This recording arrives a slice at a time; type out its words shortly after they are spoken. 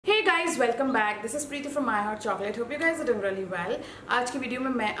Guys welcome back. This is Preeti from my heart chocolate. Hope you guys are doing really well. आज की video में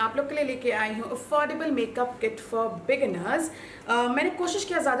मैं आप लोग के लिए लेके आई हूँ affordable makeup kit for beginners. मैंने कोशिश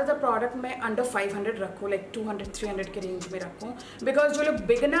किया ज़्यादातर प्रोडक्ट में अंडर 500 रखूँ, लाइक 200-300 के रेंज में रखूँ, बिकॉज जो लोग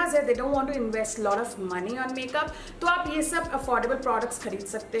बिगिनर्स है they don't want to invest lot of money on makeup. तो आप ये सब अफोर्डेबल प्रोडक्ट्स खरीद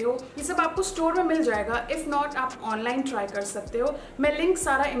सकते हो। ये सब आपको स्टोर में मिल जाएगा, इफ़ नॉट आप ऑनलाइन ट्राई कर सकते हो। मैं लिंक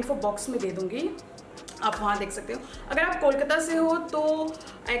सारा इन्फो बॉक्स में दे दूँगी, आप वहाँ देख सकते हो। अगर आप कोलकाता से हो तो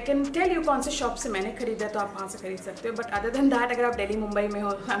आई कैन टेल यू कौन से शॉप से मैंने खरीदा है, तो आप वहाँ से खरीद सकते हो। बट अदर देन दैट अगर आप दिल्ली मुंबई में हो,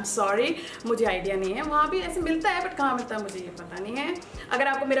 आई एम सॉरी, मुझे आइडिया नहीं है। वहाँ भी ऐसे मिलता है बट कहाँ मिलता है मुझे ये पता नहीं है। अगर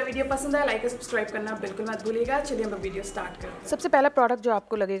आपको मेरा वीडियो पसंद है, लाइक और सब्सक्राइब करना बिल्कुल मत भूलिएगा। चलिए हम वीडियो स्टार्ट करते हैं। सबसे पहला प्रोडक्ट जो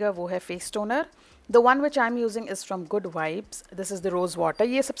आपको लगेगा वो है face toner. The one which I am using is from good vibes. This is the rose water.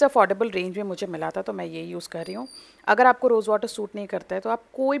 ये सबसे अफोर्डेबल रेंज में मुझे मिला था तो मैं ये यूज़ कर रही हूँ। अगर आपको रोज़ वाटर सूट नहीं करता है तो आप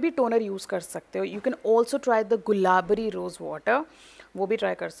कोई भी टोनर यूज़ कर सकते हो। You can also try the Gulabari rose water, वो भी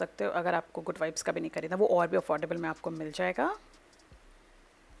ट्राई कर सकते हो। अगर आपको गुड वाइब्स का भी नहीं खरीदना, वो और भी अफोर्डेबल में आपको मिल जाएगा।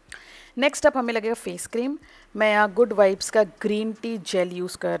 नेक्स्ट अप हमें लगेगा फेस क्रीम। मैं यहाँ गुड वाइब्स का ग्रीन टी जेल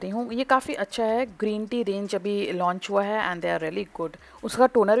यूज़ कर रही हूँ। ये काफ़ी अच्छा है। ग्रीन टी रेंज अभी लॉन्च हुआ है and they are really good. उसका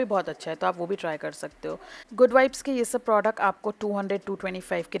टोनर भी बहुत अच्छा है तो आप वो भी ट्राई कर सकते हो। गुड वाइब्स के ये सब प्रोडक्ट आपको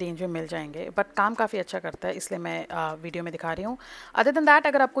 200-225 के रेंज में मिल जाएंगे, बट काम काफ़ी अच्छा करता है, इसलिए मैं वीडियो में दिखा रही हूँ। अदर देन दैट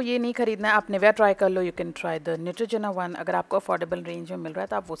अगर आपको ये नहीं खरीदना है, आप निविया ट्राई कर लो। You can try the Neutrogena one. अगर आपको अफोर्डेबल रेंज में मिल रहा है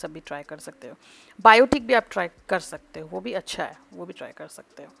तो आप वो सब भी ट्राई कर सकते हो। बायोटिक भी आप ट्राई कर सकते हो, वो भी अच्छा है, वो भी ट्राई कर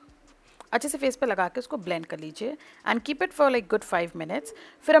सकते हो। अच्छे से फेस पे लगा के उसको ब्लेंड कर लीजिए and keep it for like good 5 minutes.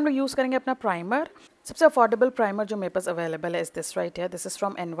 फिर हम लोग यूज़ करेंगे अपना प्राइमर। सबसे अफोर्डेबल प्राइमर जो मेरे पास अवेलेबल है इज़ दिस राइट है। This is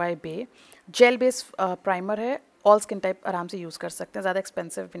from NY Bae। Gel base primer है। ऑल स्किन टाइप आराम से यूज़ कर सकते हैं, ज़्यादा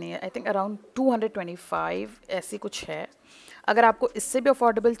एक्सपेंसिव भी नहीं है। आई थिंक अराउंड 225 ऐसी कुछ है। अगर आपको इससे भी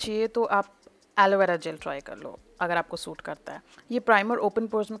अफोर्डेबल चाहिए तो आप एलोवेरा जेल ट्राई कर लो अगर आपको सूट करता है। ये प्राइमर ओपन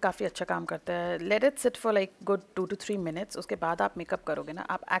पोर्स में काफ़ी अच्छा काम करता है। Let it sit for like good 2 to 3 minutes. उसके बाद आप मेकअप करोगे ना,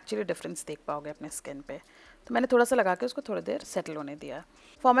 आप एक्चुअली डिफरेंस देख पाओगे अपने स्किन पे। तो मैंने थोड़ा सा लगा के उसको थोड़ी देर सेटल होने दिया।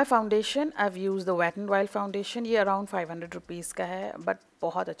 For my foundation I have use the wait and wild foundation. ये अराउंड 500 रुपीज़ का है, बट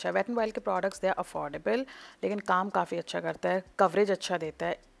बहुत अच्छा है। वेट एंड वाइल्ड के प्रोडक्ट्स दे आर अफोर्डेबल, लेकिन काम काफ़ी अच्छा करता है, कवरेज अच्छा देता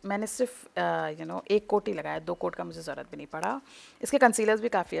है। मैंने सिर्फ एक कोट ही लगाया, 2 कोट का मुझे ज़रूरत भी नहीं पड़ा। इसके कंसीलर्स भी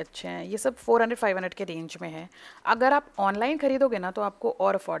काफ़ी अच्छे हैं। ये सब 400-500 के रेंज में है। अगर आप ऑनलाइन खरीदोगे ना तो आपको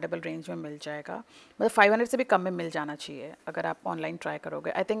और अफोर्डेबल रेंज में मिल जाएगा, मतलब 500 से भी कम में मिल जाना चाहिए अगर आप ऑनलाइन ट्राई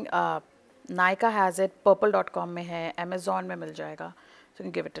करोगे। I think Nykaa has it, Purplle.com में है, अमेजॉन में मिल जाएगा। So you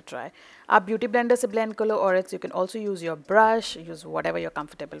can give it a try. आप ब्यूटी ब्लेंडर से ब्लेंड कर लो, और it's you can also use your brush, use what ever your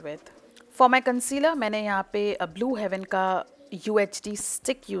comfortable with. For my concealer मैंने यहाँ पे ब्लू हेवन का UHD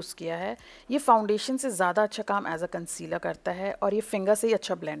स्टिक यूज़ किया है। ये फाउंडेशन से ज़्यादा अच्छा काम एज अ कंसीलर करता है, और ये फिंगर से ही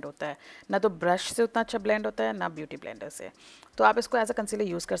अच्छा ब्लेंड होता है। ना तो ब्रश से उतना अच्छा ब्लेंड होता है, ना ब्यूटी ब्लेंडर से। तो आप इसको एज अ कंसीलर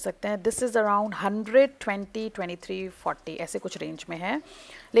यूज़ कर सकते हैं। दिस इज़ अराउंड 120, 23, 40 ऐसे कुछ रेंज में है,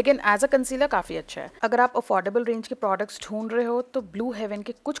 लेकिन एज अ कंसीलर काफ़ी अच्छा है। अगर आप अफोर्डेबल रेंज के प्रोडक्ट्स ढूंढ रहे हो तो ब्लू हेवन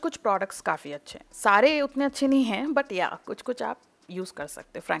के कुछ कुछ प्रोडक्ट्स काफ़ी अच्छे हैं। सारे उतने अच्छे नहीं हैं, बट या कुछ कुछ आप यूज़ कर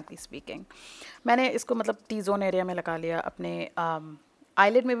सकते हो। फ्रैंकली स्पीकिंग, मैंने इसको मतलब टी जोन एरिया में लगा लिया। अपने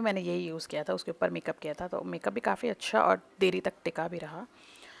आईलिड में भी मैंने यही यूज़ किया था, उसके ऊपर मेकअप किया था, तो मेकअप भी काफ़ी अच्छा और देरी तक टिका भी रहा।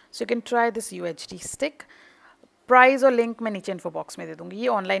 So you can try this UHD stick. Price और लिंक मैं नीचे इन्फो बॉक्स में दे दूँगी। ये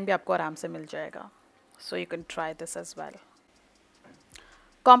ऑनलाइन भी आपको आराम से मिल जाएगा, so you can try this as well.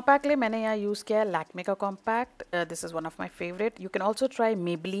 Compact ले मैंने यहाँ यूज़ किया है लैक्मे का compact. This is one of my favourite. You can also try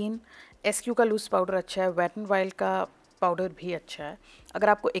Maybelline। SQ का लूज पाउडर अच्छा है। वेट एंड वाइल्ड का पाउडर भी अच्छा है। अगर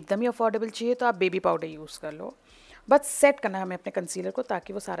आपको एकदम ही अफोर्डेबल चाहिए तो आप बेबी पाउडर यूज़ कर लो। बस सेट करना है हमें अपने कंसीलर को,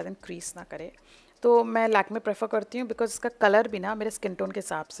 ताकि वो सारा दिन क्रीज ना करे। तो मैं लैक्मे प्रेफर करती हूँ, बिकॉज इसका कलर भी ना मेरे स्किन टोन के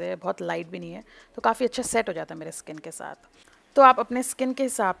हिसाब से बहुत लाइट भी नहीं है, तो काफ़ी अच्छा सेट हो जाता है मेरे स्किन के साथ। तो आप अपने स्किन के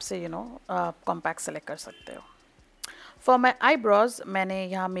हिसाब से कॉम्पैक्ट सेलेक्ट कर सकते हो। फॉर माई आईब्रोज मैंने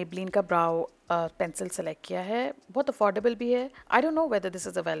यहाँ Maybelline का ब्राउ पेंसिल सेलेक्ट किया है। बहुत अफोर्डेबल भी है। I don't know whether this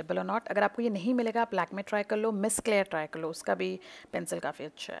is available और नॉट। अगर आपको ये नहीं मिलेगा आप लैक्मे ट्राई कर लो, मिस क्लेयर ट्राई कर लो, उसका भी पेंसिल काफ़ी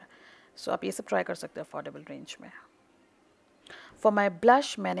अच्छा है। सो आप ये सब ट्राई कर सकते हो अफोर्डेबल रेंज में। फॉर माई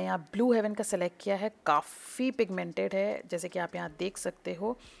ब्लश मैंने यहाँ ब्लू हेवन का सेलेक्ट किया है। काफ़ी पिगमेंटेड है, जैसे कि आप यहाँ देख सकते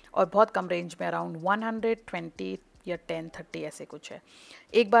हो, और बहुत कम रेंज में, अराउंड 120 या 10-30 ऐसे कुछ है।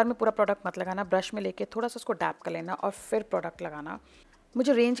 एक बार में पूरा प्रोडक्ट मत लगाना, ब्रश में लेके थोड़ा सा उसको डैप कर लेना और फिर प्रोडक्ट लगाना।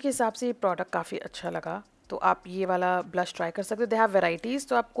 मुझे रेंज के हिसाब से ये प्रोडक्ट काफ़ी अच्छा लगा, तो आप ये वाला ब्लश ट्राई कर सकते हो। दे हैव वेराइटीज़,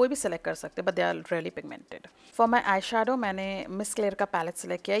 तो आप कोई भी सेलेक्ट कर सकते हैं, but they are really pigmented. For my eye shadow मैंने मिस क्लेयर का पैलेट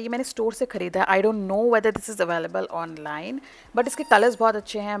सेलेक्ट किया है। ये मैंने स्टोर से ख़रीदा है। I don't know whether this is available online, but इसके कलर्स बहुत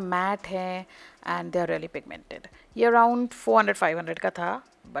अच्छे हैं, मैट हैं, and they are really pigmented. ये अराउंड 400-500 का था,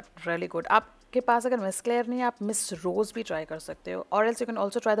 बट रियली गुड। आप के पास अगर मिस क्लेयर नहीं है, आप मिस रोज़ भी ट्राई कर सकते हो, और else you can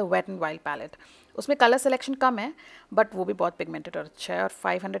also try the wait and wild palette. उसमें कलर सिलेक्शन कम है बट वो भी बहुत पिगमेंटेड और अच्छा है, और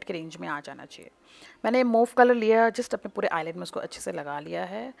 500 के रेंज में आ जाना चाहिए। मैंने मूव कलर लिया, जस्ट अपने पूरे आईलिड में उसको अच्छे से लगा लिया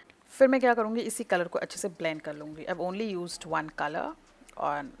है। फिर मैं क्या करूँगी, इसी कलर को अच्छे से ब्लेंड कर लूँगी। अब ओनली यूज्ड 1 कलर,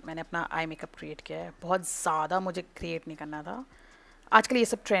 और मैंने अपना आई मेकअप क्रिएट किया है। बहुत ज़्यादा मुझे क्रिएट नहीं करना था। आजकल ये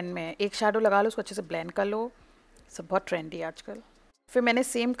सब ट्रेंड में है, एक शैडो लगा लो, उसको अच्छे से ब्लेंड कर लो, सब बहुत ट्रेंडी है आजकल। फिर मैंने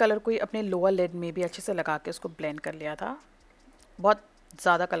सेम कलर को ही अपने लोअर लिड में भी अच्छे से लगा के उसको ब्लेंड कर लिया था। बहुत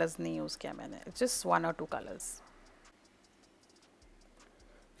ज़्यादा कलर्स नहीं यूज़ किया मैंने, जस्ट 1 और 2 कलर्स।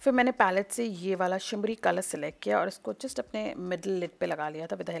 फिर मैंने पैलेट से ये वाला शिमरी कलर सेलेक्ट किया और इसको जस्ट अपने मिडिल लिड पे लगा लिया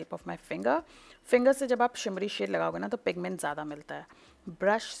था with the help of my finger से जब आप शिमरी शेड लगाओगे ना तो पिगमेंट ज़्यादा मिलता है,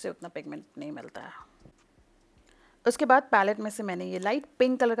 ब्रश से उतना पिगमेंट नहीं मिलता है। उसके बाद पैलेट में से मैंने ये लाइट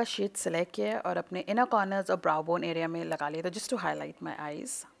पिंक कलर का शेड सेलेक्ट किया है और अपने इनर कॉर्नर्स और ब्राउ बोन एरिया में लगा लिया था, just to highlight my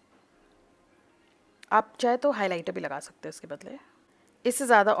eyes. आप चाहे तो हाइलाइटर भी लगा सकते हो इसके बदले। इससे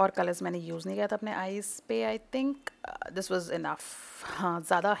ज़्यादा और कलर्स मैंने यूज़ नहीं किया था अपने आईज़ पे। I think this was enough. हाँ,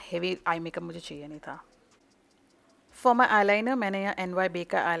 ज़्यादा हेवी आई मेकअप मुझे चाहिए नहीं था। फॉर माई आईलाइनर मैंने यहाँ NY Bae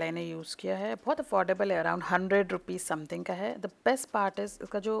का आईलाइनर यूज़ किया है, बहुत अफोर्डेबल है, अराउंड 100 रुपीज़ समथिंग का है। द बेस्ट पार्ट इज़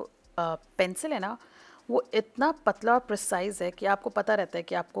इसका जो पेंसिल है ना, वो इतना पतला और प्रिसाइज है कि आपको पता रहता है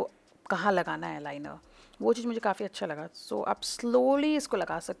कि आपको कहाँ लगाना है लाइनर। वो चीज़ मुझे काफ़ी अच्छा लगा। सो आप स्लोली इसको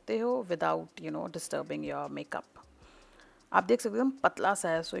लगा सकते हो विदाउट डिस्टर्बिंग योर मेकअप। आप देख सकते हो एकदम पतला सा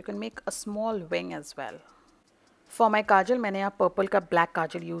है, so you can make a small wing as well. For my काजल मैंने यहाँ पर्पल का ब्लैक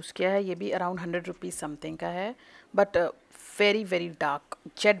काजल यूज़ किया है। ये भी अराउंड 100 रुपीज़ समथिंग का है, but very very dark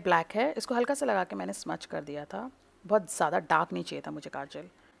jet black है। इसको हल्का सा लगा के मैंने स्मच कर दिया था, बहुत ज़्यादा डार्क नहीं चाहिए था मुझे काजल।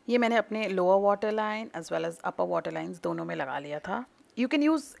 ये मैंने अपने lower water line as well as अपर वाटर लाइन्स दोनों में लगा लिया था। You can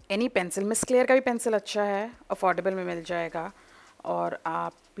use any pencil, miss clear का भी पेंसिल अच्छा है, अफोर्डेबल में मिल जाएगा। और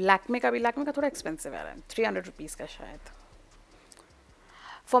आप लैक्मे का भी, लैक्मे का थोड़ा एक्सपेंसिव है, 300 रुपीज़ का शायद।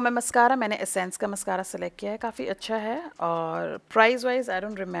 फॉर माई मस्कारा मैंने एसेंस का मस्कारा सेलेक्ट किया है, काफ़ी अच्छा है। और price wise I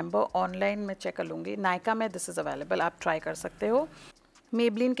don't remember, online में चेक कर लूँगी। नायका में दिस इज़ अवेलेबल, आप ट्राई कर सकते हो।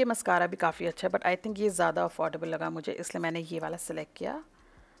 मेबलिन के मस्कारा भी काफ़ी अच्छा है, बट आई थिंक ये ज़्यादा अफोर्डेबल लगा मुझे, इसलिए मैंने ये वाला सेलेक्ट किया।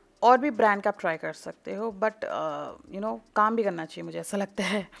 और भी ब्रांड का आप ट्राई कर सकते हो, बट काम भी करना चाहिए, मुझे ऐसा लगता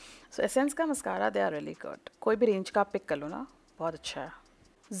है। सो एसेंस का mascara they are really good. कोई भी रेंज का आप पिक कर लो ना, बहुत अच्छा है।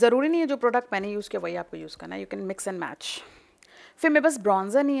 ज़रूरी नहीं है जो प्रोडक्ट मैंने यूज़ किया वही आपको यूज़ करना है, you can mix and match. फिर मेरे पास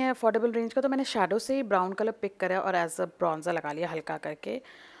ब्रॉन्ज़र नहीं है अफोर्डेबल रेंज का, तो मैंने शैडो से ही ब्राउन कलर पिक करा और एज अ ब्रॉन्ज़र लगा लिया हल्का करके।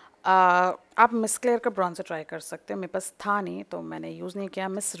 आप मिस क्लेयर का ब्रॉन्ज़र ट्राई कर सकते हो, मेरे पास था नहीं तो मैंने यूज़ नहीं किया।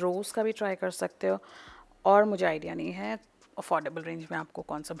 मिस रोज़ का भी ट्राई कर सकते हो, और मुझे आइडिया नहीं है अफोर्डेबल रेंज में आपको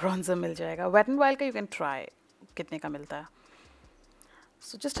कौन सा ब्रॉन्ज़र मिल जाएगा। वेट एंड वाइल्ड का यू कैन ट्राई, कितने का मिलता है।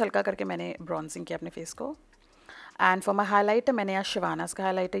 सो जस्ट हल्का करके मैंने ब्रॉन्जिंग किया अपने फेस को। एंड फॉर माई हाईलाइटर मैंने यहाँ शिवानास का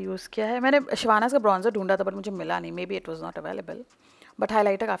हाईलाइटर यूज़ किया है। मैंने शिवानास का ब्रॉन्ज़र ढूंढा था बट मुझे मिला नहीं, may be it was not available, but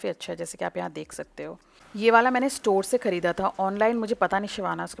highlighter काफ़ी अच्छा है, जैसे कि आप यहाँ देख सकते हो। ये वाला मैंने स्टोर से ख़रीदा था, ऑनलाइन मुझे पता नहीं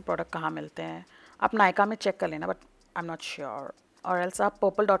शिवानास के प्रोडक्ट कहाँ मिलते हैं। आप नायका में चेक कर लेना, but I am not sure, और एल्स आप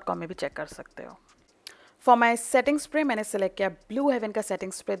Purplle.com में भी चेक कर सकते हो। फॉर माई सेटिंग स्प्रे मैंने सेलेक्ट किया ब्लू हेवन का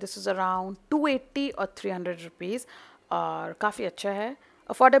setting spray. This is around 280 और 300 रुपीज़, और काफ़ी अच्छा है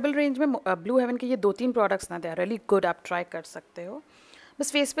अफोर्डेबल रेंज में। ब्लू हेवन के ये 2-3 प्रोडक्ट्स ना, दे आर रियली गुड, आप ट्राई कर सकते हो।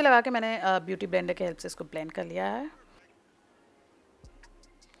 बस फेस पे लगा के मैंने ब्यूटी ब्लेंडर की हेल्प से इसको ब्लेंड कर लिया है।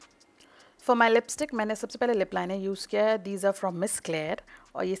 फॉर माई लिपस्टिक मैंने सबसे पहले लिप लाइनर यूज़ किया है। These are from miss clear,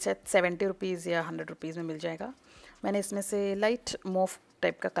 और ये शायद 70 रुपीज़ या 100 रुपीज़ में मिल जाएगा। मैंने इसमें से लाइट मोव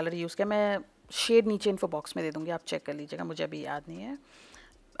टाइप का कलर यूज़ किया, मैं शेड नीचे इन्फो बॉक्स में दे दूँगी, आप चेक कर लीजिएगा, मुझे अभी याद नहीं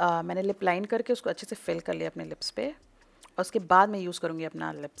है। मैंने लिप लाइन करके उसको अच्छे से फिल कर लिया अपने लिप्स पे, और उसके बाद मैं यूज़ करूँगी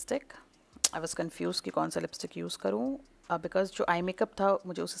अपना लिपस्टिक। आई वॉज कन्फ्यूज़ कि कौन सा लिपस्टिक यूज़ करूँ, बिकॉज जो आई मेकअप था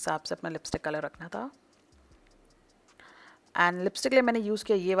मुझे उस हिसाब से अपना लिपस्टिक कलर रखना था। एंड लिपस्टिक लिए मैंने यूज़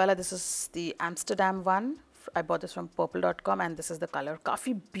किया ये वाला, this is the Amsterdam one. I bought this from Purplle.com and this is the color.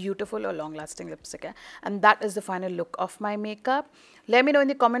 काफ़ी beautiful और long lasting lipstick है, and that is the final look of my makeup. Let me know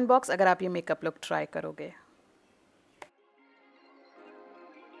in the comment box अगर आप ये makeup look try करोगे।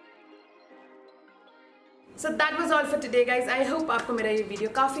 So that was all for today guys. I hope आपको मेरा ये video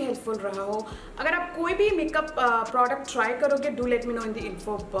काफ़ी helpful रहा हो। अगर आप कोई भी मेकअप प्रोडक्ट ट्राई करोगे, do let me know in the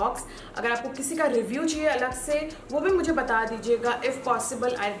info box. अगर आपको किसी का रिव्यू चाहिए अलग से, वो भी मुझे बता दीजिएगा। If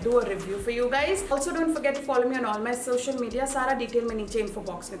possible I do a review for you guys. Also don't forget to follow me on all my social media, सारा डिटेल मैं नीचे इन्फो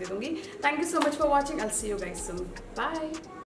बॉक्स में दे दूँगी। Thank you so much for watching, I will see you guys soon, bye.